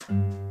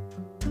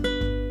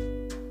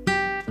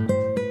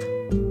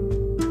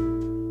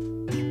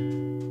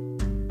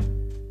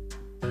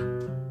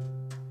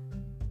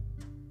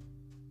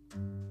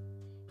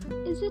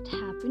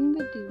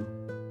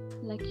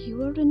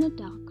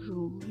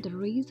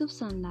rays of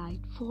sunlight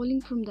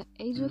falling from the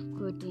edge of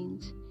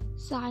curtains,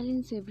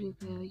 silence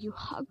everywhere, you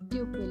hugged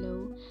your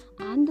pillow,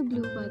 and the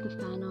blue by the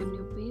fan on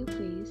your bare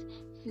face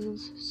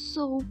feels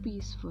so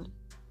peaceful.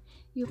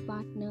 Your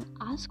partner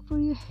asks for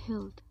your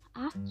health,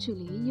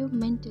 actually, your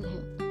mental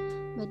health.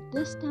 But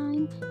this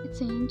time,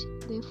 it ain't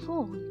their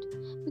fault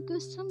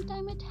because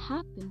sometimes it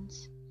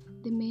happens.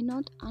 They may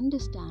not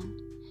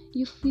understand.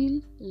 You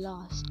feel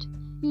lost.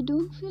 You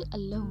don't feel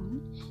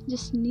alone,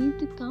 just need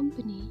the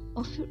company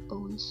of your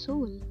own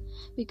soul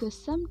because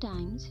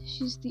sometimes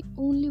she's the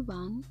only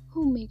one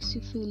who makes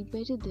you feel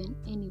better than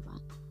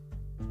anyone.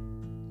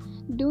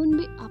 Don't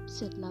be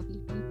upset, lovely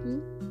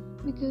people,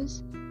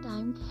 because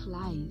time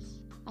flies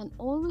and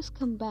always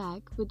come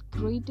back with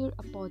greater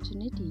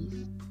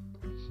opportunities.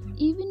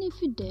 Even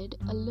if you did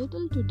a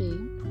little today,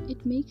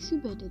 it makes you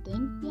better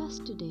than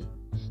yesterday.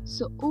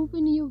 So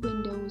open your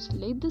windows,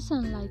 let the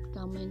sunlight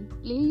come in,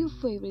 play your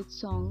favorite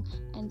song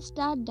and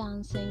start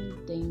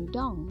dancing ding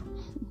dong.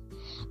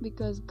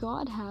 Because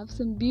God have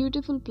some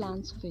beautiful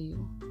plans for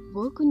you.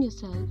 Work on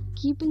yourself,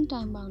 keeping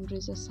time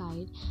boundaries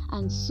aside,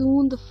 and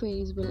soon the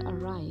phase will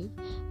arrive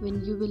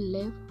when you will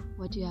live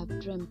what you have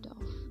dreamt of.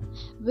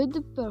 With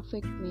the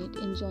perfect mate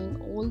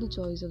enjoying all the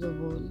joys of the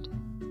world.